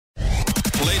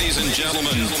Ladies and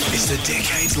gentlemen, It's the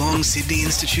decades-long Sydney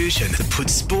institution that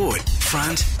puts sport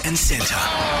front and centre.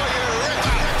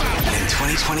 In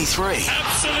 2023,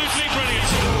 absolutely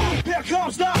brilliant. Here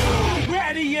comes the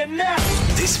ready and now.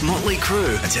 this motley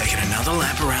crew are taking another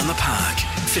lap around the park.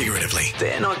 Figuratively,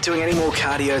 they're not doing any more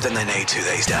cardio than they need to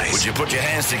these days. Would you put your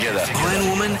hands together? Iron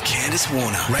Woman Candice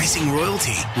Warner, racing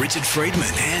royalty Richard Friedman,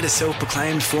 and a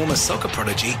self-proclaimed former soccer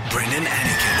prodigy Brendan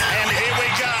Anakin. And here we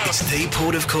go. It's the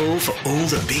port of call for all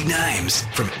the big names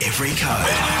from every code.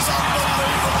 It is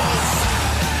unbelievable.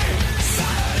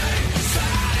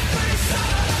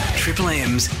 Triple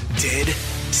M's Dead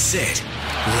Set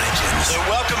Legends. So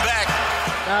welcome back.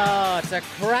 Oh, it's a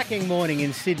cracking morning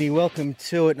in Sydney. Welcome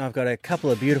to it. And I've got a couple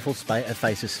of beautiful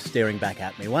faces staring back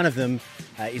at me. One of them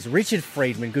is Richard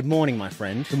Friedman. Good morning, my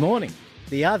friend. Good morning.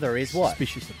 The other is what?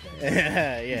 Suspicious of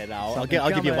that. Yeah, no, I'll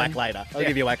Something give you a whack coming. later. I'll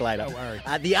give you a whack later. Don't worry.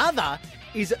 The other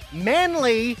is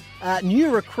Manly new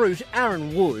recruit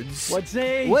Aaron Woods. What's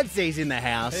he? What's in the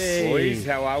house? Boys,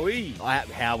 how are we?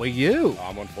 How are you?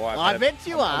 I'm on fire. I bet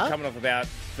you are. I'm coming off about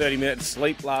 30 minutes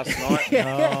sleep last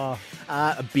night.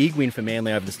 A big win for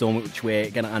Manly over the Storm, which we're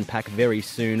going to unpack very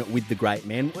soon with the great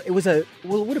man. It would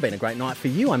have been a great night for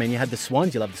you. I mean, you had the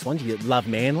Swans. You love the Swans. You love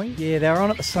Manly. Yeah, they were on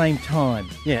at the same time.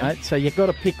 Yeah. Right? So you've got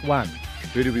to pick one.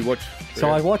 Who did we watch? So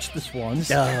I watched the Swans.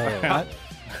 Right?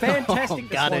 Fantastic.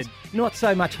 the gutted. Swans. Not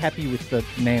so much happy with the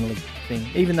Manly thing,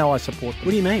 even though I support them.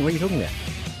 What do you mean? What are you talking about?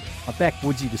 I backed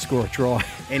Woodsy to score a try.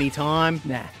 Anytime.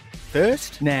 Nah.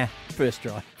 First? First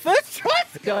try. First try?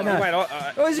 I know. Wait,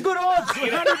 It was a good odds.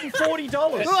 $140.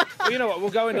 well, you know what? We'll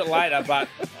go into it later, but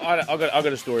I've got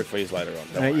a story for you later on.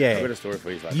 Don't worry. yeah. I've got a story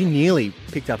for you later. You nearly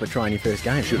picked up a try in your first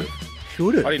game. Should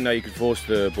I didn't know you could force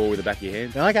the ball with the back of your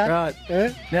hand. Okay.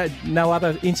 Right. No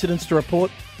other incidents to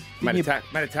report? Made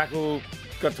a tackle,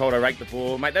 got told I raked the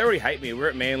ball. Mate, they already hate me. We're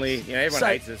at Manly. You know, everyone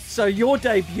hates us. So your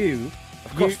debut,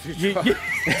 Of course, you got them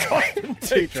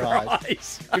Two two tries.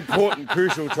 tries. important,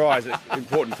 crucial tries at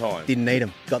important times. Didn't need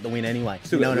him. Got the win anyway.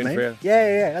 Still you know got what I the win mean? for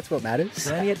Yeah. That's what matters.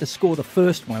 I only had to score the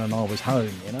first one and I was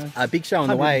home, you know. A big show on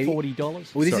the way.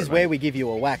 $140. Well, this Sorry, is where mate. we give you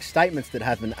a whack. Statements that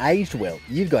haven't aged well.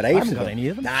 You've got heaps haven't of got them. any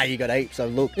of them. Nah, you got heaps. So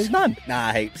look. There's none.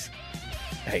 Nah, heaps.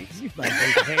 Heaps.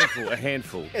 A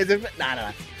handful. Is it?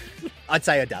 No. I'd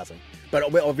say a dozen. But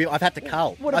I've had to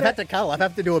cull. What I've about- had to cull. I've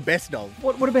had to do a best of.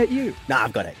 What about you? Nah,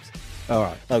 I've got heaps. All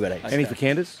right. I've got heaps. Any for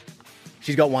Candace?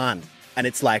 She's got one, and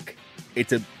it's like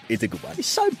it's a good one. He's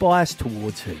so biased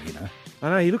towards her, you know. I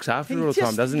know, he looks after her all the just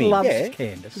time, doesn't he? loves Yeah.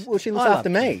 Candace. Well, she looks I love after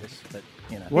me. Candace, but,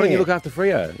 you know. Why don't Yeah. you look after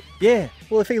Freo? Yeah.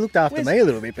 Well, if he looked after Where's- me a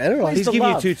little bit better, where's He's the given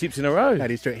you love? 2 tips in a row. that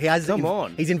is true. He has. Come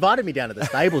on. He's invited me down to the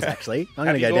stables. Actually, I'm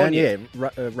going to Have go you down. gone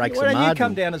Yeah, rake Why some don't mud. you come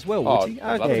and- down as well, Oh, Woodsy?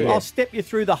 I'd love Okay. to. I'll step you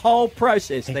through the whole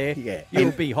process there. Yeah.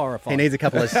 You'll He- be horrified. He needs a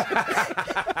couple of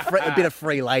a bit of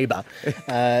free labour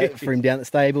for him down at the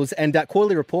stables. And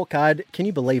quarterly report card. Can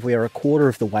you believe we are a quarter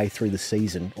of the way through the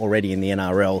season already in the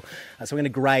NRL? So we're going to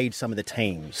grade some of the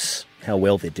teams, how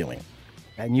well they're doing.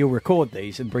 And you'll record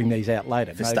these and bring these out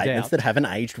later, For no statements doubt. that haven't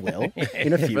aged well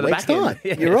in a few For the weeks' back end. time.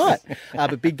 Yes. You're right.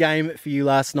 But big game for you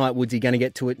last night, Woodsy. Going to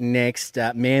get to it next.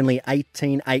 Manly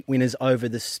 18-8 winners over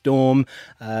the Storm.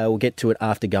 We'll get to it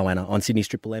after Goanna on Sydney's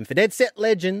Triple M for Dead Set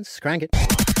Legends. Crank it.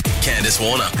 Candice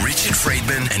Warner, Richard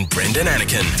Friedman, and Brendan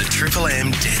Anakin. The Triple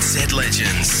M Dead Set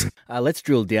Legends. Let's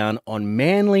drill down on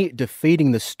Manly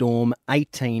defeating the Storm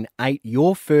 18-8.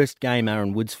 Your first game,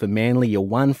 Aaron Woods, for Manly. You're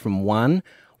 1 from 1.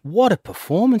 What a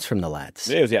performance from the lads.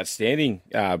 Yeah, it was outstanding,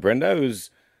 Brendo.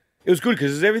 It was good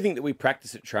because it's everything that we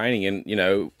practice at training, and you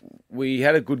know we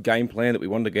had a good game plan that we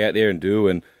wanted to go out there and do,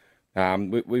 and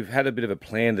we've had a bit of a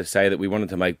plan to say that we wanted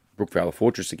to make Brookvale a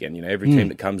fortress again. You know, every team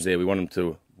that comes there, we want them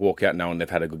to walk out knowing they've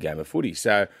had a good game of footy.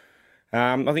 So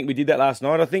I think we did that last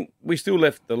night. I think we still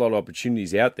left a lot of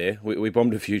opportunities out there. We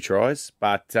bombed a few tries,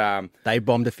 but They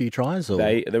bombed a few tries? Or?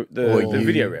 the you.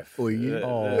 video ref. Or you.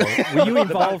 Were you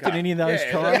involved in any of those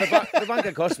tries? The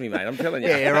bunker cost me, mate. I'm telling you.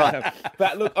 Yeah, right.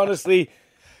 But look, honestly,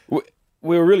 we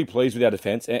were really pleased with our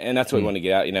defence, and that's what we want to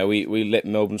get out. You know, we let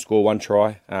Melbourne score 1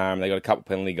 try. They got a couple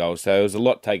penalty goals, so there was a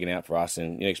lot taken out for us,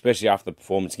 and you know, especially after the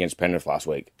performance against Penrith last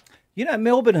week. You know,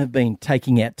 Melbourne have been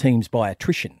taking out teams by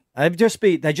attrition. They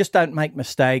just don't make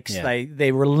mistakes. Yeah.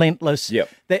 They're relentless. Yep.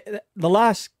 The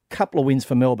last couple of wins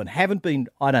for Melbourne haven't been,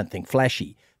 I don't think,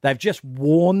 flashy. They've just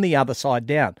worn the other side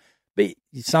down. But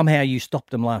somehow you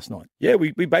stopped them last night. Yeah,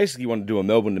 we basically wanted to do a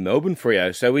Melbourne to Melbourne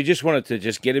Freo, so we just wanted to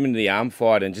just get him into the arm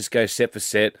fight and just go set for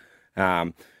set.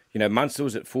 You know, Munster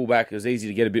was at fullback. It was easy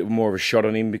to get a bit more of a shot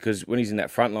on him because when he's in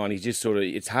that front line, he's just sort of,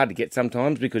 it's hard to get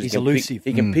sometimes because He's he can elusive.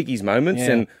 He can pick his moments,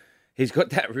 Yeah. and he's got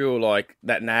that real, like,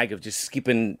 that nag of just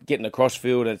skipping, getting across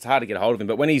field, and it's hard to get a hold of him.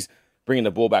 But when he's bringing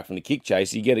the ball back from the kick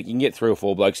chase, you can get 3 or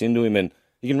 4 blokes into him and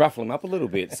you can ruffle him up a little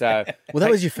bit. So, Well,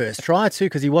 that was your first try too,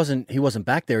 because he wasn't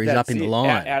back there. He's up in the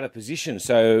line. Out of position.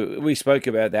 So we spoke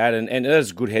about that, and it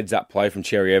was a good heads-up play from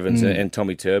Cherry Evans and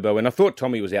Tommy Turbo. And I thought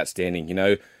Tommy was outstanding. You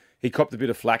know, he copped a bit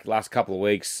of flack the last couple of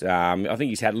weeks. I think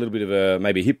he's had a little bit of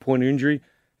maybe a hip pointer injury,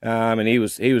 and he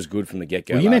was good from the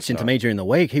get-go. Well, you mentioned to me during the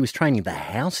week he was training the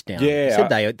house down. Yeah, you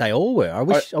said they all were. I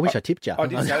wish I tipped you. I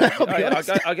did say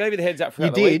that. I gave you the heads-up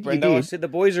throughout the week, Brendo. You did. I said the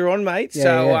boys are on, mate. Yeah,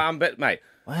 so, yeah. But mate,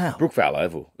 Wow. Brookvale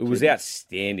Oval, it was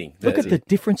outstanding. Look at the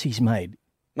difference he's made,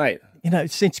 mate.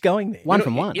 since going there. One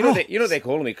from one. You know what they're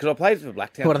calling me because I played for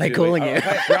Blacktown. What are they calling you?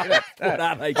 What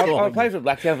are they calling I played for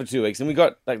Blacktown for 2 weeks, and we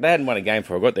got they hadn't won a game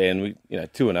before I got there, and we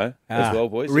 2-0 as well,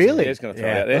 boys. Really? Just going to throw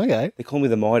it out there. Okay. They call me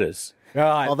the Midas.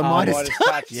 Right. Oh, the Midas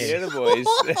Touch. Yeah, the boys.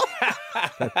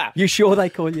 You sure they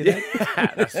call you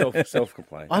that?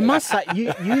 Self-complaint. I must say,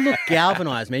 you look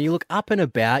galvanised, man. You look up and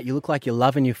about. You look like you're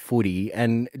loving your footy.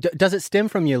 And does it stem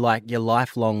from your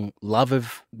lifelong love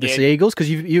of the Sea Eagles? Because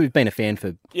you've been a fan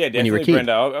for when you were a kid.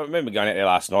 Brenda. I remember going out there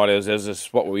last night. There was a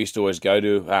spot we used to always go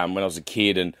to when I was a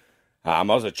kid, and I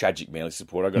was a tragic Manly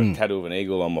supporter. I got a tattoo of an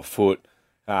eagle on my foot.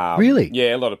 Really?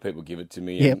 Yeah, a lot of people give it to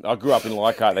me. And I grew up in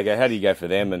Leichhardt. They go, "How do you go for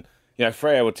them?" And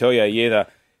Freo will tell you,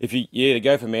 if you to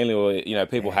go for Manly, or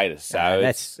people hate us. So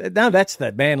that's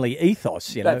the Manly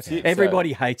ethos. That's it,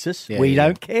 Everybody hates us. We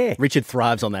don't care. Richard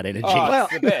thrives on that energy.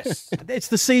 it's the best. It's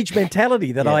the siege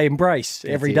mentality that I embrace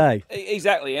every day.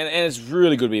 Exactly, and it's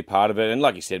really good to be a part of it. And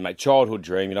like you said, mate, childhood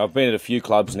dream. I've been at a few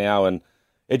clubs now, and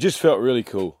it just felt really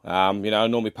cool. I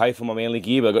normally pay for my Manly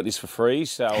gear, but I got this for free.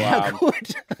 So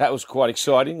good. That was quite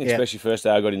exciting, especially first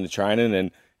day I got into training. And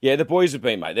yeah, the boys have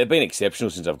been, mate, they've been exceptional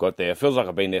since I've got there. It feels like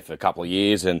I've been there for a couple of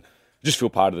years and just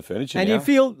feel part of the furniture. And you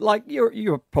feel like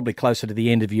you're probably closer to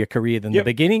the end of your career than the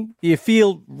beginning. Do you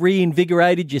feel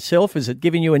reinvigorated yourself? Is it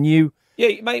giving you a new...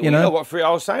 Yeah, mate, you know what? I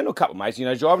was saying to a couple of mates,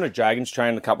 driving a Dragons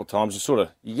train a couple of times, it's sort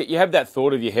of, you have that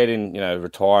thought of your head in,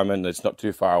 retirement, it's not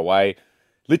too far away.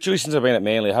 Literally, since I've been at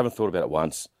Manly, I haven't thought about it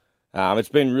once. It's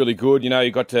been really good.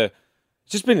 You got to,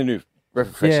 it's just been a new breath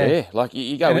of fresh air. Like,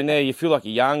 you go in there, you feel like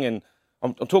you're young, and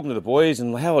I'm talking to the boys,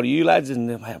 and how old are you, lads? And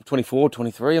mate, I'm 24,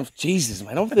 23. Jesus,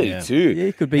 mate, I'm 32. Yeah,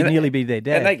 you could nearly be their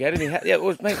dad. And they go to me,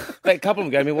 mate, a couple of them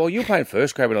go to me, well, you were playing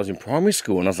first grade when I was in primary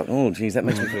school. And I was like, oh, geez, that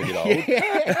makes me feel a bit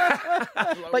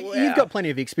old. But you've got plenty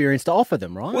of experience to offer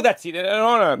them, right? Well, that's it. And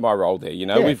I know my role there.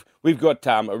 We've got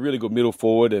a really good middle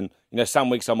forward, and some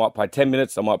weeks I might play 10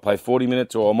 minutes, I might play 40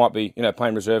 minutes, or I might be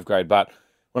playing reserve grade. But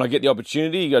when I get the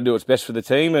opportunity, you got to do what's best for the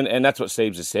team, and that's what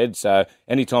Siebes has said. So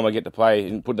anytime I get to play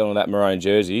and put on that maroon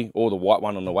jersey or the white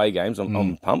one on the away games,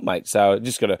 I'm pumped, mate. So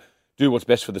just got to do what's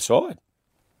best for the side.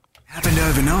 Happened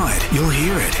overnight. You'll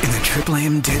hear it in the Triple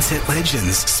M Dead Set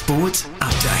Legends Sports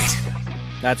Update.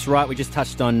 That's right. We just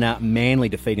touched on Manly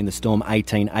defeating the Storm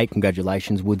 18-8.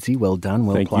 Congratulations, Woodsy. Well done.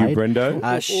 Well played. Thank you,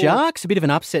 Brendo. Sharks, a bit of an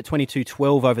upset,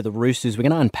 22-12 over the Roosters. We're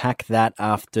going to unpack that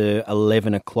after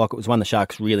 11 o'clock. It was one the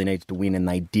Sharks really needed to win, and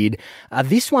they did.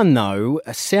 This one, though,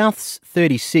 Souths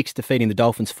 36 defeating the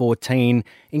Dolphins 14.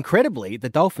 Incredibly, the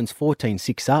Dolphins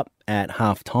 14-6 up at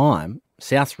half-time.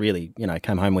 Souths really,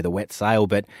 came home with a wet sail,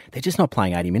 but they're just not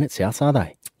playing 80 minutes, Souths, are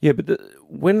they? Yeah, but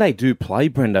when they do play,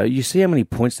 Brendo, you see how many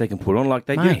points they can put on. Like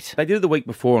they did it the week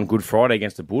before on Good Friday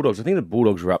against the Bulldogs. I think the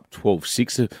Bulldogs were up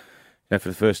 12-6 for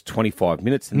the first 25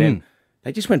 minutes, and then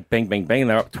they just went bang, bang, bang, and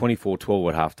they're up 24-12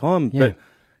 at half-time. Yeah. But,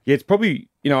 yeah, it's probably,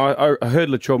 I heard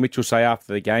Latrell Mitchell say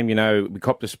after the game, we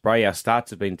copped a spray, our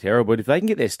starts have been terrible, but if they can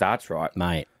get their starts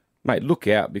right... Mate, look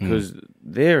out, because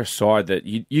they're a side that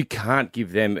you can't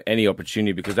give them any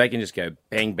opportunity because they can just go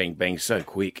bang, bang, bang so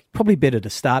quick. Probably better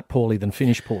to start poorly than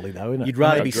finish poorly, though, isn't it? You'd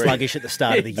rather be sluggish at the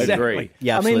start of the year. Exactly.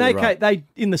 Yeah, I mean, right. they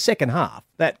in the second half,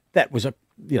 that was a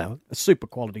super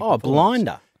quality performance.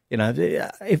 Blinder.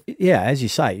 As you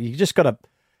say, you just got to...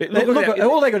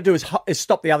 all they got to do is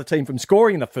stop the other team from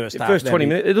scoring in the first half. First 20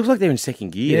 minutes, it looks like they're in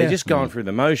second gear. Yeah. They're just going through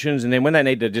the motions, and then when they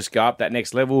need to just go up that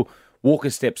next level, Walker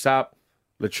steps up,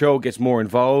 Latrell gets more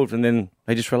involved, and then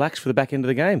they just relax for the back end of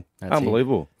the game. That's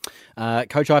unbelievable.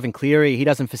 Coach Ivan Cleary, he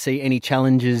doesn't foresee any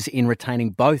challenges in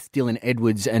retaining both Dylan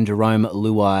Edwards and Jerome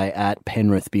Luai at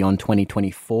Penrith beyond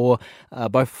 2024.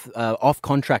 Both off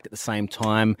contract at the same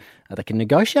time. They can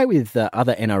negotiate with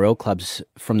other NRL clubs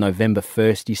from November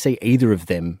 1st. Do you see either of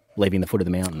them leaving the foot of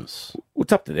the mountains? Well,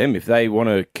 it's up to them. If they want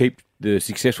to keep the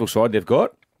successful side they've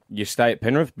got, you stay at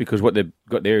Penrith because what they've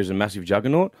got there is a massive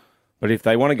juggernaut. But if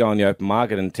they want to go on the open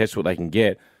market and test what they can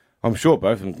get, I'm sure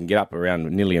both of them can get up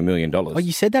around nearly $1 million. Oh,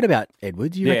 you said that about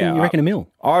Edwards. You reckon $1 million?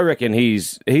 I reckon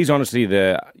he's honestly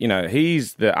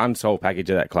he's the unsold package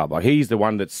of that club. Like he's the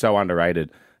one that's so underrated.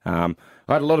 I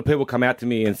had a lot of people come out to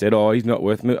me and said, "Oh, he's not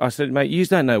worth me." I said, "Mate, you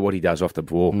just don't know what he does off the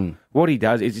ball. What he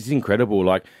does is it's incredible.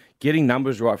 Like getting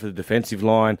numbers right for the defensive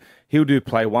line. He'll do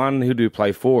play 1, he'll do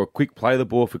play 4, a quick play the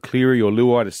ball for Cleary or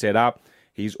Luai to set up.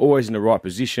 He's always in the right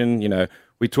position. You know,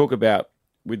 we talk about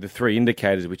with the 3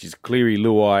 indicators, which is Cleary,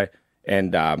 Luai,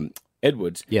 and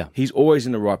Edwards. Yeah. He's always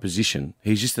in the right position.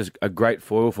 He's just a great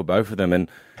foil for both of them. And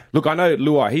look, I know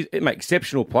Luai, he's an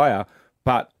exceptional player,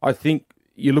 but I think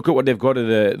you look at what they've got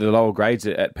at the lower grades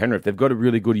at Penrith. They've got a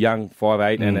really good young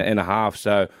 5'8" and a half.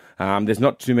 So there's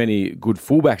not too many good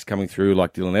fullbacks coming through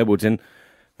like Dylan Edwards. And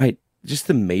mate, just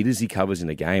the meters he covers in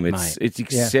a game, it's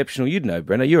exceptional. You'd know,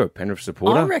 Brenda. You're a Penrith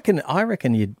supporter. I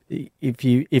reckon you'd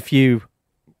if you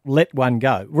let one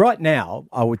go right now.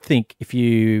 I would think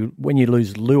when you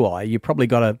lose Luai, you probably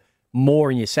got more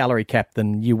in your salary cap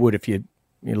than you would if you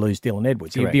lose Dylan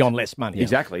Edwards. You'd be on less money.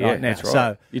 Exactly. Yeah, now. that's right.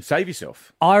 So you'd save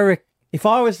yourself. If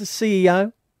I was the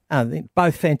CEO,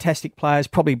 both fantastic players,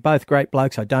 probably both great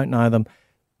blokes. I don't know them,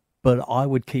 but I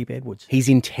would keep Edwards. He's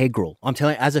integral. I'm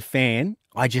telling you, as a fan,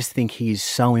 I just think he is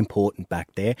so important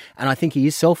back there. And I think he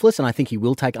is selfless, and I think he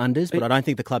will take unders, but I don't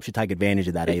think the club should take advantage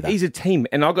of that either. He's a team,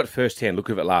 and I got first-hand look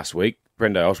of it last week.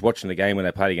 Brendo, I was watching the game when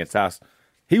they played against us.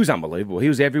 He was unbelievable. He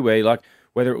was everywhere, like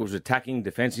whether it was attacking,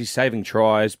 defensive, saving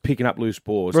tries, picking up loose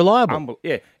balls. Reliable.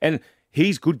 Yeah, and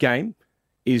his good game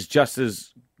is just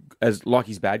as like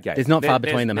his bad game. There's not far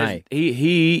between them, hey?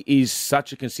 He is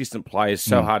such a consistent player. It's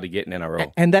so hard to get in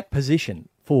NRL. And that position,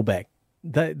 fullback,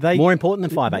 they more important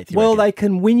than 5'8". Well, they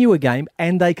can win you a game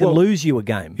and they can lose you a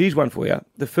game. Here's one for you.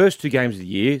 The first 2 games of the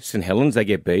year, St Helens, they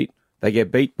get beat. They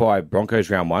get beat by Broncos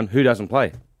round 1. Who doesn't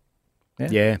play?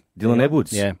 Yeah. Dylan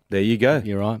Edwards. Yeah. There you go.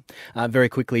 You're right. Very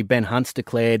quickly, Ben Hunt's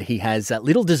declared he has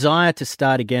little desire to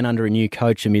start again under a new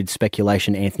coach amid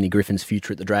speculation Anthony Griffin's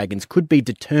future at the Dragons could be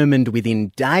determined within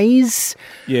days.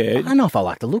 Yeah. I don't know if I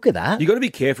like the look of that. You've got to be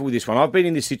careful with this one. I've been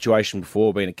in this situation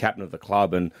before, being a captain of the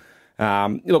club, and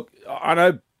look, I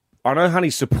know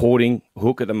Honey's supporting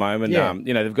Hook at the moment. Yeah.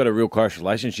 They've got a real close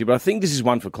relationship, but I think this is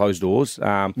one for closed doors.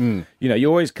 You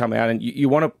always come out and you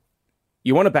want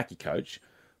to back your coach,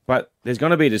 but there's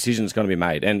going to be a decision that's going to be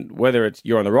made, and whether it's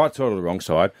you're on the right side or the wrong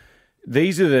side,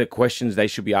 these are the questions they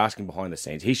should be asking behind the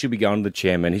scenes. He should be going to the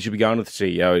chairman. He should be going to the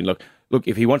CEO. And look,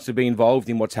 if he wants to be involved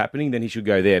in what's happening, then he should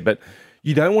go there. But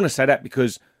you don't want to say that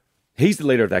because he's the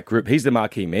leader of that group. He's the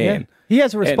marquee man. Yeah. He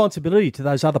has a responsibility to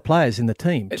those other players in the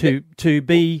team to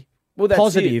be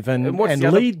positive and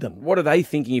lead them. What are they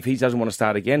thinking if he doesn't want to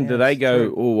start again? Do they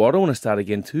go, oh, I don't want to start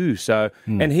again too? So,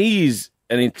 and he is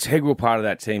an integral part of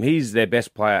that team. He's their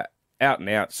best player out and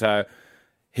out. So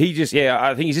he just,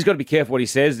 I think he's just got to be careful what he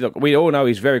says. Look, we all know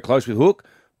he's very close with Hook,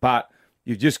 but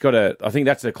you've just got to, I think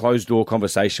that's a closed door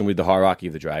conversation with the hierarchy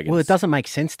of the Dragons. Well, it doesn't make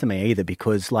sense to me either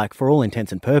because, like, for all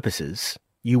intents and purposes,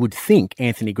 you would think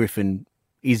Anthony Griffin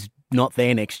is not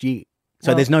there next year.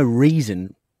 So there's no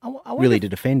reason really to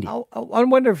defend him. I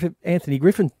wonder if Anthony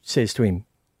Griffin says to him,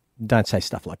 don't say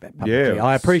stuff like that publicly. Yeah.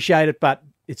 I appreciate it, but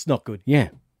it's not good. Yeah.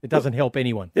 It doesn't help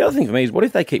anyone. The other thing for me is, what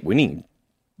if they keep winning?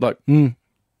 Like,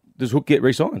 does Hook get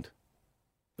re-signed?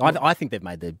 I think they've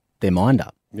made their mind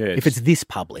up. Yeah, if it's this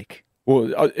public.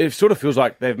 Well, it sort of feels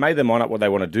like they've made their mind up what they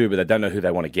want to do, but they don't know who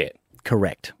they want to get.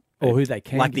 Correct. Or who they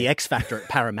can Like get. the X Factor at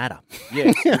Parramatta.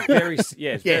 Yeah,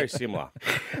 it's very similar.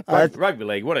 Rugby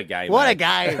league, what a game. What mate.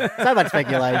 a game. So much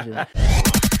speculation.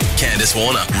 Candace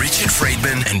Warner, Richard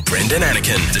Friedman, and Brendan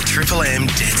Anakin, the Triple M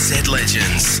Dead Set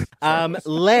Legends.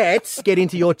 Let's get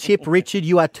into your tip, Richard.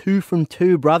 You are 2 from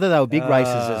 2, brother. They were big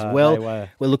races as well. they were.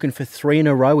 We're looking for 3 in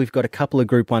a row. We've got a couple of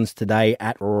Group 1s today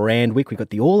at Randwick. We've got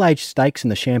the All-Age Stakes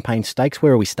and the Champagne Stakes.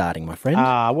 Where are we starting, my friend?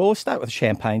 Well, we'll start with the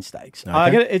Champagne Stakes.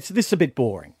 Okay. This is a bit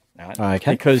boring. Right?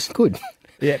 Okay. Because Good.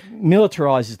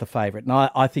 Militarise is the favourite, and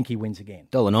I think he wins again.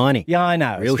 $1.90. Yeah, I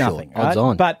know. Real it's short. nothing. Odds right?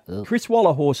 on. But Ugh. Chris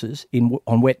Waller horses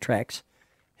on wet tracks,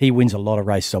 he wins a lot of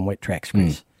races on wet tracks,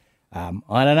 Chris. I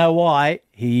don't know why.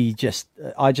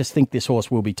 I just think this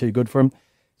horse will be too good for him.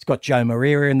 It's got Joe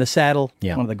Moreira in the saddle,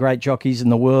 Yeah. one of the great jockeys in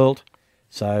the world.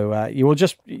 So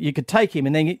you could take him,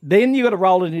 and then you got to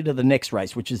roll it into the next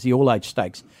race, which is the All-Age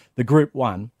Stakes, the Group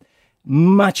 1.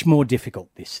 Much more difficult,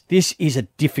 this. This is a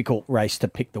difficult race to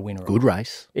pick the winner of. Good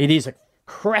race. It is a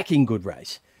cracking good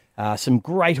race. Some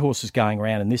great horses going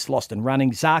around in this Lost and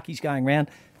Running. Zaki's going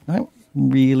around. I don't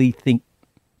really think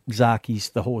Zaki's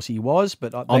the horse he was,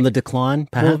 but On the decline,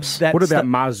 perhaps? What about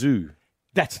Mazu?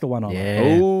 That's the one I like.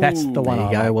 Yeah. That's the one There you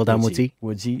I go. like. Well done, Woodsy.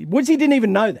 Woodsy didn't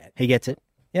even know that. He gets it.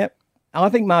 Yep. I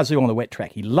think Mazu on the wet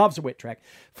track. He loves a wet track.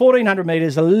 1,400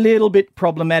 metres, a little bit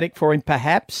problematic for him,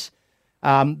 perhaps.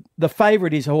 The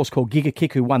favourite is a horse called Giga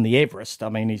Kick, who won the Everest. I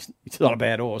mean, he's not a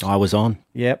bad horse. I was on.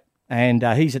 Yep. and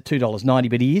he's at $2.90,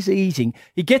 but he is easing.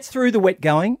 He gets through the wet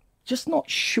going, just not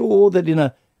sure that in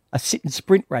a sit and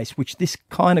sprint race, which this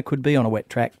kind of could be on a wet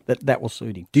track, that will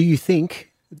suit him. Do you think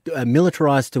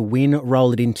militarised to win,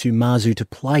 roll it into Marzu to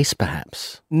place,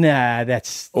 perhaps? Nah,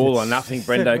 that's All or nothing,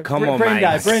 Brendo. Come on, Brendo,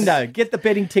 mate. Brendo, get the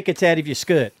betting tickets out of your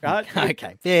skirt, right?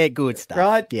 Okay. Yeah, good stuff.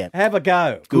 Right? Yeah. Have a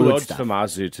go. Good Good odds stuff. for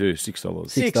Marzu too, $6. $6, $6,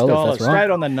 that's right. straight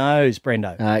on the nose,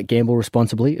 Brendo. Gamble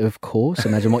responsibly, of course.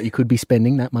 Imagine what you could be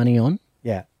spending that money on.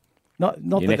 Yeah. Not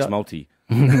Your the next multi.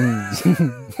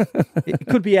 It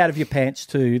could be out of your pants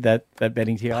too, that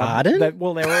betting ticket. Pardon? They're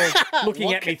all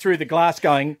looking at me through the glass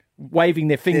going, waving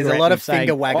their finger There's a at lot me of finger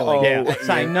saying, waggling. Yeah,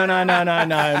 saying,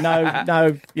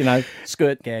 no,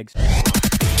 skirt gags.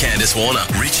 Candace Warner,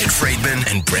 Richard Friedman,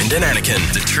 and Brendan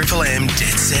Anakin, the Triple M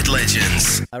Dead Set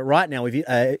Legends. Right now, we've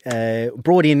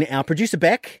brought in our producer,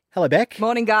 Beck. Hello, Beck.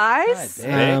 Morning, guys.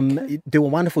 You do a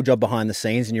wonderful job behind the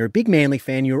scenes, and you're a big Manly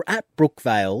fan. You were at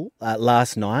Brookvale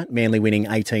last night, Manly winning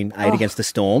 18-8 against the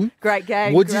Storm. Great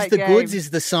game. Woods great is the game. goods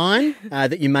is the sign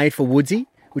that you made for Woodsy,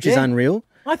 which is unreal.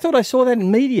 I thought I saw that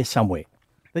in media somewhere.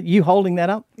 That you holding that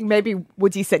up? Maybe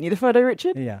Woodsy sent you the photo,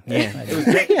 Richard? Yeah. It was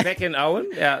Beck and Owen,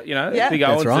 Yeah. Big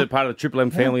That's Owen's right. a part of the Triple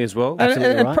M family as well.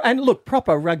 Absolutely right. And look,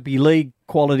 proper rugby league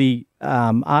quality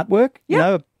artwork. You Yeah.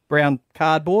 know, a brown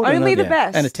cardboard. Only and the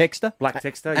best. And a texter. Black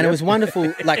Texter. And it was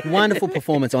wonderful, wonderful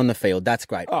performance on the field. That's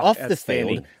great. Off the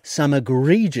outstanding. field, some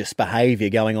egregious behaviour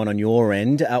going on your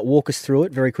end. Walk us through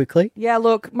it very quickly. Yeah,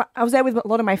 look, I was there with a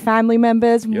lot of my family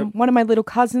members. One of my little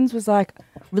cousins was like,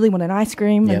 I really want an ice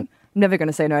cream. Yep. And I'm never going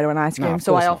to say no to an ice cream. of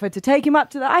So course I not. offered to take him up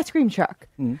to the ice cream truck.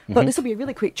 Thought this will be a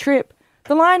really quick trip.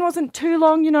 The line wasn't too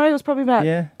long, there was probably about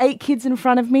 8 kids in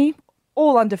front of me,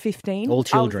 all under 15. All I was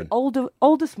children. the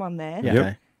oldest one there. Yeah.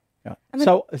 Okay.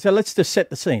 So let's just set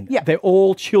the scene. Yeah. They're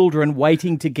all children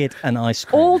waiting to get an ice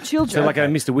cream. All children. So like a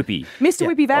Mr. Whippy. Mr.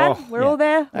 Whippy van, Oh, we're all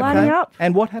there lining Okay. up.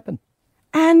 And what happened?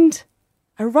 And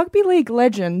a rugby league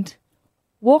legend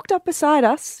walked up beside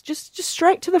us, just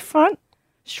straight to the front,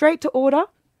 straight to order.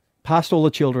 Past all the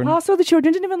children. Past all the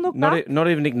children, didn't even look back. Not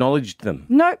even acknowledged them.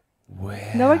 No.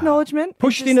 No acknowledgement.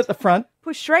 Pushed in at the front.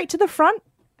 Pushed straight to the front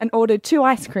and ordered 2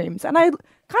 ice creams. And I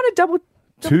kind of double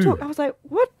Two? took. I was like,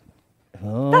 what?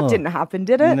 That didn't happen,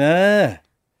 did it? Nah.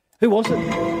 Who was it?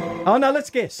 Oh, no, let's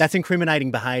guess. That's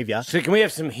incriminating behaviour. So can we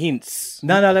have some hints?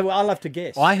 No, I'll have to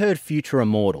guess. I heard future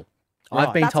immortal.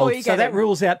 I've been That's all told. you so get. that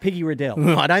rules out Piggy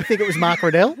Riddell. I don't think it was Mark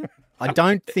Riddell. I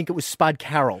don't think it was Spud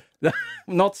Carroll.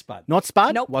 Not Spud. Not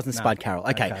Spud? Nope. Wasn't Spud Carroll.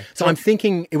 Okay. Okay. So I'm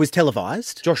thinking it was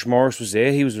televised. Josh Morris was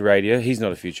there. He was the radio. He's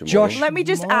not a future Josh- model. Let me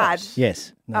just Morris.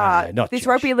 Yes. No, not this Josh.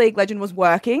 rugby league legend was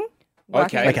working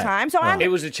Okay. at the Okay. time. So I'm It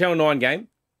was a Channel 9 game.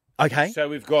 Okay. So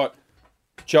we've got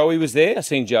Joey was there. I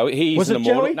seen Joey. He's Was an it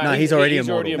immortal. Joey? No, he's already he's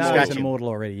immortal. No, Scratch he's an him. immortal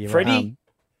already. You're Freddie? right.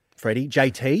 Freddie.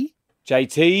 JT.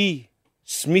 JT,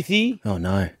 Smithy. Oh,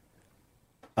 no.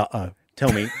 Uh-oh.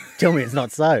 Tell me it's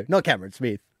not so. Not Cameron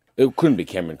Smith. It couldn't be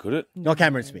Cameron, could it? Not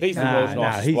Cameron Smith. He's the world's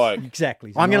nicest he's, bloke. exactly.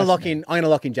 He's a I'm going to nice lock man. in. I'm going to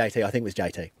lock in JT. I think it was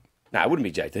JT. No, it wouldn't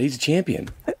be JT. He's a champion.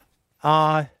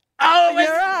 Oh, you're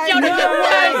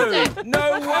right.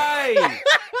 No way.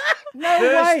 no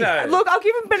Thursday. way. Look, I'll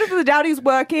give him benefit of the doubt. He was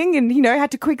working and,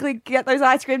 had to quickly get those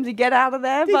ice creams and get out of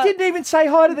there. He But didn't even say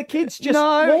hi to the kids. Just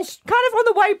no, waltzed. kind of on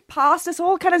the way past us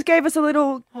all, kind of gave us a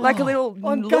little, like a little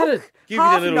I'm look, gutted. Give you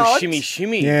half the little nod.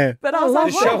 shimmy. Yeah. But I was like,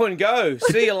 The "What? show and go.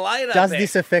 See you later. Does Beck.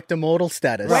 this affect immortal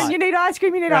status? When you need ice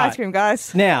cream, you need Right. ice cream,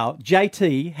 guys. Now,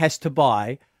 JT has to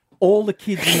buy all the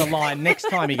kids in the line next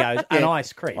time he goes an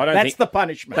ice cream. I don't That's think- the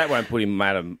punishment. That won't put him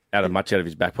out of much out of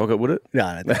his back pocket, would it?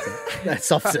 No, that's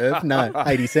soft serve. No,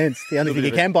 80 cents. The only thing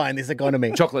you can buy in this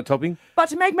economy. Chocolate topping. But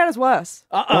to make matters worse,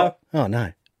 Uh-oh. Oh,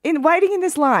 no. in waiting in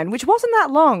this line, which wasn't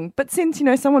that long, but since,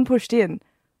 someone pushed in,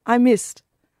 I missed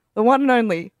the one and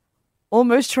only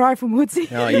almost try from Woodsy.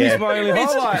 Oh, He's yeah. my only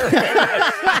highlight.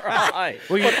 right.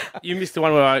 Well, you missed the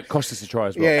one where I cost us a try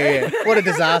as well. Yeah. What a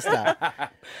disaster.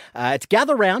 It's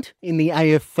Gather Round in the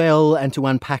AFL and to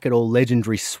unpack it all,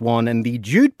 legendary Swan. And the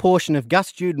Jude portion of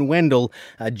Gus, Jude and Wendell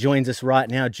joins us right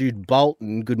now. Jude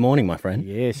Bolton, good morning, my friend.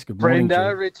 Yes, good morning.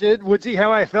 Brenda, Richard, Woodsy,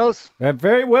 how are you, fellas?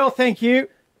 Very well, thank you.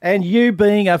 And you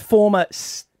being a former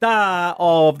star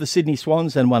of the Sydney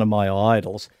Swans and one of my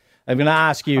idols, I'm going to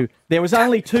ask you, there was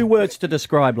only 2 words to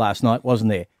describe last night,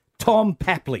 wasn't there? Tom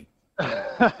Papley.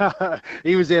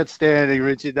 He was outstanding,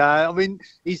 Richard.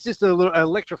 He's just a little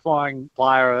electrifying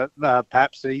player,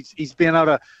 Paps. He's been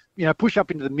able to, push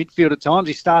up into the midfield at times.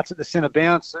 He starts at the centre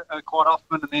bounce quite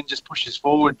often and then just pushes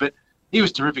forward. But he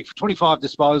was terrific. 25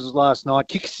 disposals last night,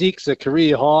 kick 6, a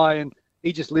career high, and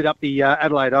he just lit up the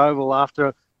Adelaide Oval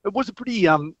after it was a pretty,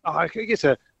 I guess,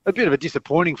 a a bit of a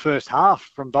disappointing first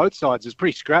half from both sides. It was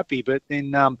pretty scrappy, but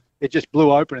then it just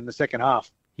blew open in the second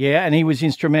half. Yeah, and he was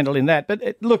instrumental in that.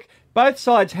 But look, both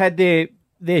sides had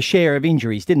their share of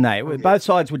injuries, didn't they? Both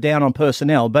sides were down on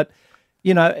personnel, but,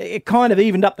 it kind of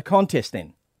evened up the contest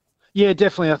then. Yeah,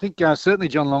 definitely. I think certainly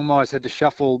John Longmire's had to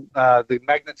shuffle the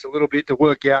magnets a little bit to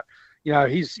work out,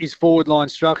 his forward line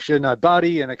structure. No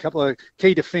Buddy and a couple of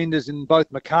key defenders, and both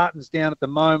McCartan's down at the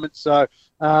moment. So,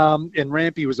 and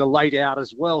Rampy was a late out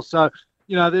as well. So,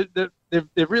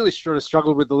 they've really sort of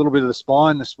struggled with a little bit of the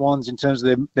spine, the Swans, in terms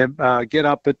of their get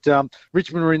up. But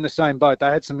Richmond were in the same boat. They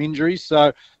had some injuries.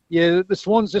 So, yeah, the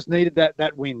Swans just needed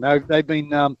that win. They've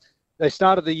been they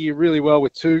started the year really well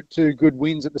with two good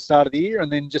wins at the start of the year,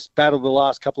 and then just battled the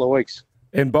last couple of weeks.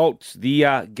 And Bolt,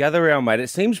 the gather round, mate, it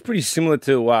seems pretty similar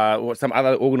to what some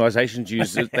other organisations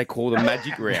use. They call the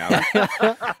magic round.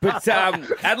 But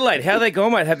Adelaide, how are they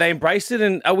gone, mate? Have they embraced it?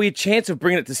 And are we a chance of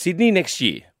bringing it to Sydney next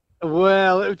year?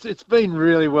 Well, it's been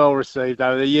really well received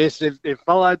over there. Yes, they've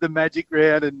followed the magic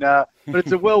round, but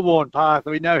it's a well-worn path.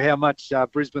 We know how much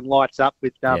Brisbane lights up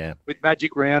with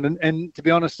magic round, and to be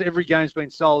honest, every game's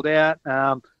been sold out.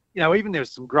 Even there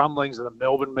was some grumblings of the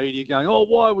Melbourne media going, "Oh,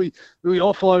 why are we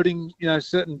offloading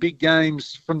certain big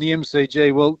games from the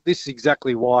MCG?" Well, this is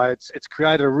exactly why. It's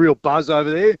created a real buzz over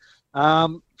there.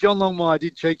 John Longmire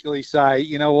did cheekily say,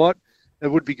 "You know what?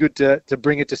 It would be good to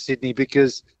bring it to Sydney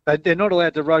because they're not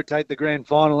allowed to rotate the grand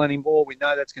final anymore. We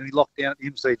know that's going to be locked down at the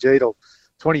MCG till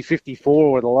 2054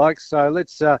 or the like. So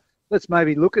let's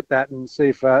maybe look at that and see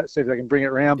if they can bring it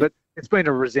around." But it's been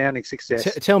a resounding success.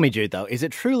 Tell me, Jude, though, is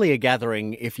it truly a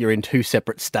gathering if you're in two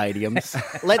separate stadiums?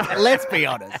 Let's be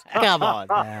honest. Come on.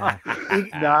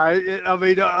 No, I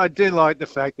mean, I do like the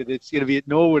fact that it's going to be at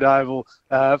Norwood Oval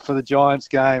for the Giants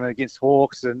game against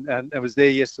Hawks, and it was there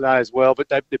yesterday as well. But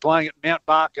they're playing at Mount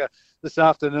Barker this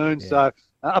afternoon, so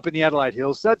up in the Adelaide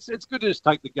Hills. So it's good to just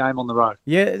take the game on the road.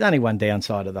 Yeah, there's only one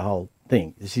downside of the whole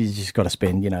thing. You just got to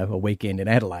spend, a weekend in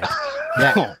Adelaide.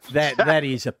 That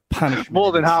is a punishment.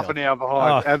 More than half an hour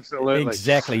behind, absolutely.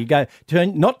 Exactly. You go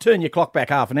not turn your clock back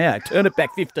half an hour, turn it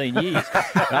back 15 years.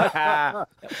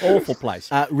 Awful place.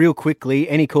 Real quickly,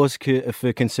 any cause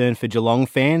for concern for Geelong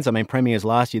fans? I mean, Premiers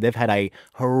last year, they've had a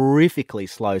horrifically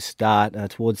slow start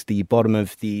towards the bottom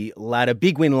of the ladder.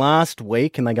 Big win last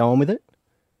week. Can they go on with it?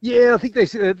 Yeah, I think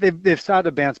they've started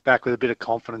to bounce back with a bit of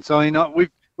confidence. I mean,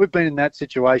 we've been in that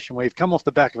situation where we've come off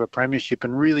the back of a premiership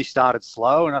and really started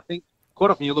slow, and I think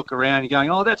quite often you look around and you're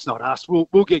going, "Oh, that's not us.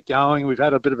 We'll get going." We've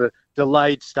had a bit of a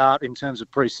delayed start in terms of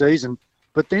pre-season,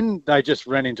 but then they just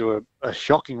ran into a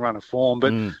shocking run of form.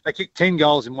 But they kicked 10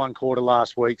 goals in one quarter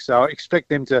last week, so I expect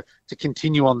them to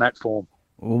continue on that form.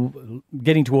 Well,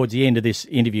 getting towards the end of this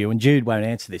interview, and Jude won't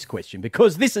answer this question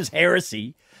because this is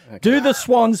heresy. Okay. Do the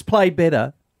Swans play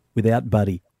better without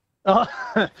Buddy?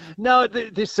 No,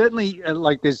 there's certainly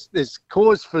there's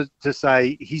cause to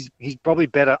say he's probably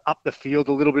better up the field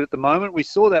a little bit at the moment. We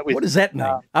saw that with. What does that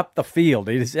mean? Up the field?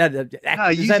 Is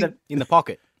that in the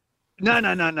pocket? No.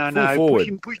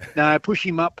 Push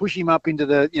him up into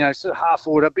the sort of half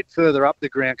forward, a bit further up the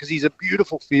ground because he's a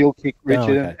beautiful field kick,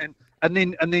 Richard, and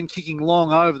then kicking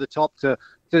long over the top to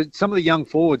some of the young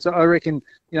forwards. I reckon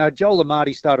Joel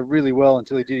Amartey started really well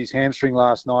until he did his hamstring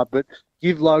last night, but.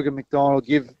 Give Logan McDonald,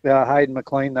 give Hayden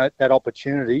McLean that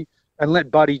opportunity, and let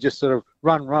Buddy just sort of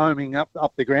run roaming up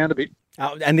the ground a bit.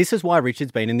 And this is why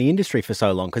Richard's been in the industry for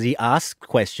so long, because he asks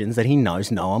questions that he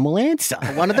knows no one will answer.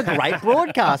 One of the great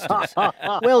broadcasters.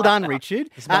 Well done,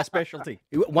 Richard. It's my specialty.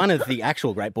 One of the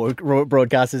actual great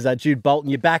broadcasters, Jude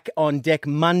Bolton. You're back on deck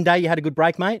Monday. You had a good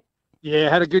break, mate? Yeah,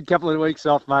 had a good couple of weeks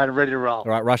off, mate. I'm ready to roll. All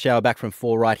right, rush hour back from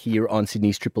 4 right here on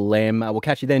Sydney's Triple M. We'll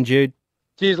catch you then, Jude.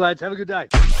 Cheers, lads. Have a good day.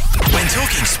 When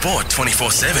talking sport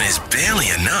 24/7 is barely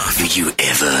enough, do you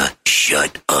ever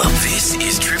shut up? This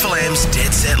is Triple M's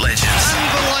Dead Set Legends.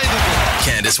 Unbelievable.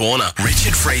 Candace Warner,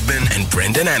 Richard Friedman, and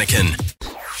Brendan Anakin.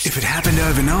 If it happened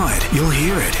overnight, you'll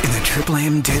hear it in the Triple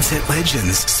M Dead Set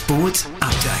Legends Sports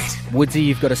Update. Woodsy,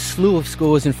 you've got a slew of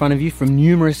scores in front of you from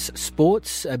numerous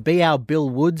sports. Be our Bill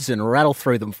Woods and rattle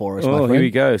through them for us, my friend. Here we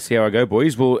go. See how I go,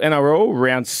 boys. Well, NRL,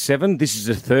 round 7. This is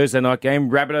a Thursday night game.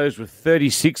 Rabbitohs with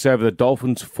 36 over the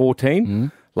Dolphins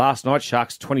 14. Last night,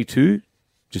 Sharks 22.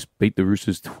 Just beat the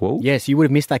Roosters 12. Yes, you would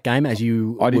have missed that game as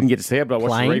you I didn't get to see it, but I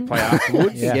watched the replay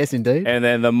afterwards. Yes, indeed. And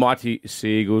then the mighty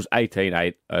Sea Eagles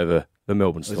 18-8 over the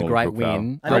Melbourne It Storm. was a great Brookvale.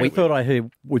 win. I thought I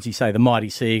heard Woodsy say the Mighty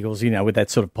Seagulls, with that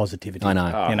sort of positivity. I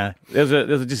know. You know, There's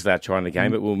a just that trying the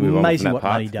game, but we'll move on amazing from that what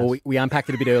part. money does. Well, we unpacked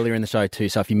it a bit earlier in the show too,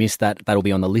 so if you missed that, that'll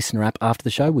be on the listener app after the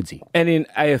show, Woodsy. And in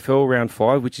AFL round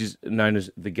 5, which is known as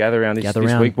the Gather Round this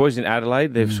Round. week, boys, in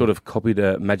Adelaide, they've sort of copied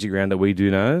a magic round that we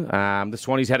do know. The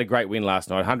Swannies had a great win last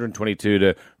night, 122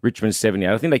 to Richmond 78.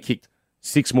 I think they kicked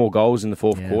 6 more goals in the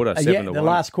fourth quarter, 7 to 1. The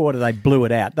last quarter they blew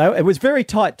it out. It was very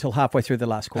tight till halfway through the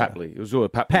last quarter. Papley. It was all a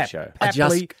Papley show.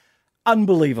 Papley,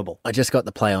 unbelievable. I just got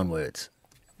the play on words.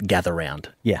 Gather round.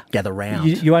 Yeah. Gather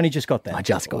round. You only just got that. I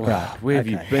just got it. Right. Where have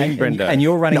you been, Brenda? And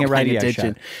you're running Not a paying radio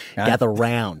attention. show. Gather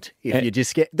round. If you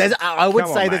just get, I would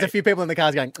Come say on, there's a mate. few people in the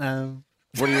cars going,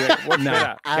 What do you what's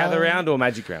better, Gather Round or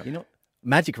Magic Round?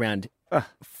 Magic round,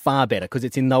 far better because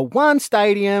it's in the one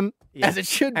stadium as it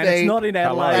should And be. it's not in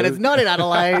Adelaide. And it's not in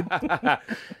Adelaide.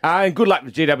 And good luck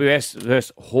to GWS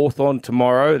versus Hawthorn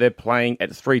tomorrow. They're playing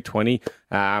at 3:20.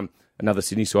 Another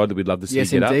Sydney side that we'd love to see Yes,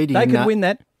 get up. indeed. They could win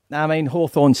that. I mean,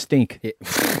 Hawthorn stink.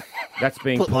 That's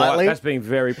being Put polite. lightly. That's being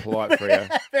very polite for you.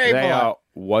 Very they polite. are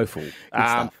woeful.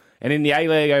 And in the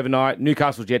A-League overnight,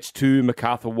 Newcastle Jets 2,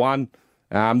 Macarthur 1.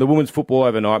 The women's football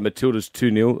overnight, Matilda's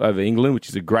 2-0 over England, which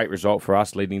is a great result for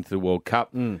us leading into the World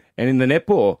Cup. And in the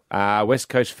netball, West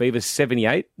Coast Fever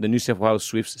 78, the New South Wales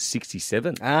Swifts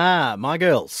 67. My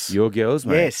girls. Your girls,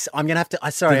 mate. Yes, I'm going to have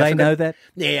to. Sorry, Do I they forgot- know that?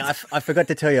 Yeah, I forgot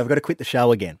to tell you. I've got to quit the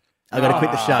show again. I've got to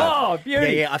quit the show. Oh,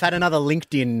 beauty. Yeah, I've had another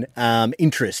LinkedIn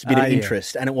interest, bit of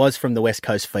interest, and it was from the West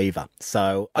Coast Fever.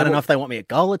 So I don't know if they want me at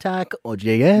Goal Attack or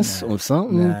GS or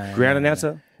something. Ground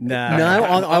announcer? No,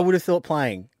 I would have thought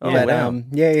playing. Oh, But, wow.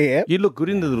 yeah. You look good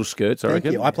in the little skirts, I Thank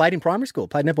reckon. you. I played in primary school.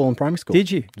 Played netball in primary school. Did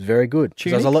you? It was very good.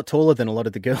 'Cause I was a lot taller than a lot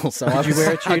of the girls, so I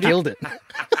killed it.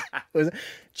 Was it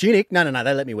tunic? No.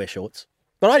 They let me wear shorts,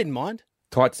 but I didn't mind.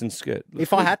 Tights and skirt.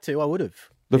 If I had to, I would have.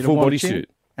 The You'd full have body wanted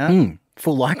suit.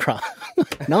 Full lycra.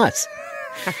 Nice.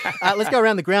 Let's go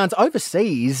around the grounds.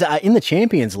 Overseas, in the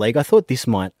Champions League, I thought this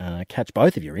might catch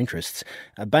both of your interests.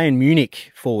 Bayern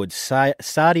Munich forward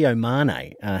Sadio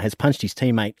Mane has punched his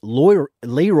teammate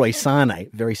Leroy Sane,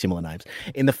 very similar names,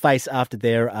 in the face after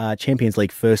their Champions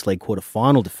League first leg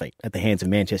quarter-final defeat at the hands of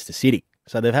Manchester City.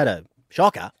 So they've had a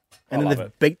shocker, and then love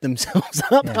they've beat themselves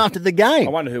up after the game.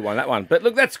 I wonder who won that one. But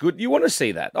look, that's good. You want to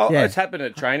see that. Yeah. It's happened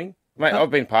at training. Mate,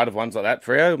 I've been part of ones like that,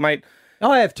 Freo. Mate,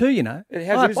 I have too, How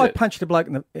good is I it? punched a bloke,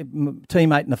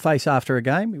 teammate in the face after a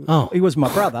game. Oh. He was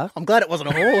my brother. I'm glad it wasn't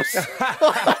a horse.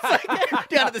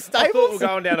 Down at the I thought we stables. were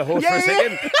going down a horse for a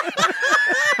second.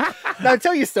 No,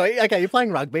 tell your story. Okay, you're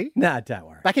playing rugby. No, don't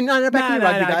worry. Back in in your rugby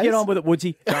days. Get on with it,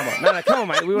 Woodsy. Come on. No, come on,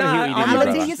 mate. We want to hear what you did. I'm with not your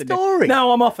tell brother. your story.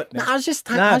 No, I'm off it now. No, I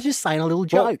was just saying a little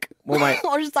joke. well, mate-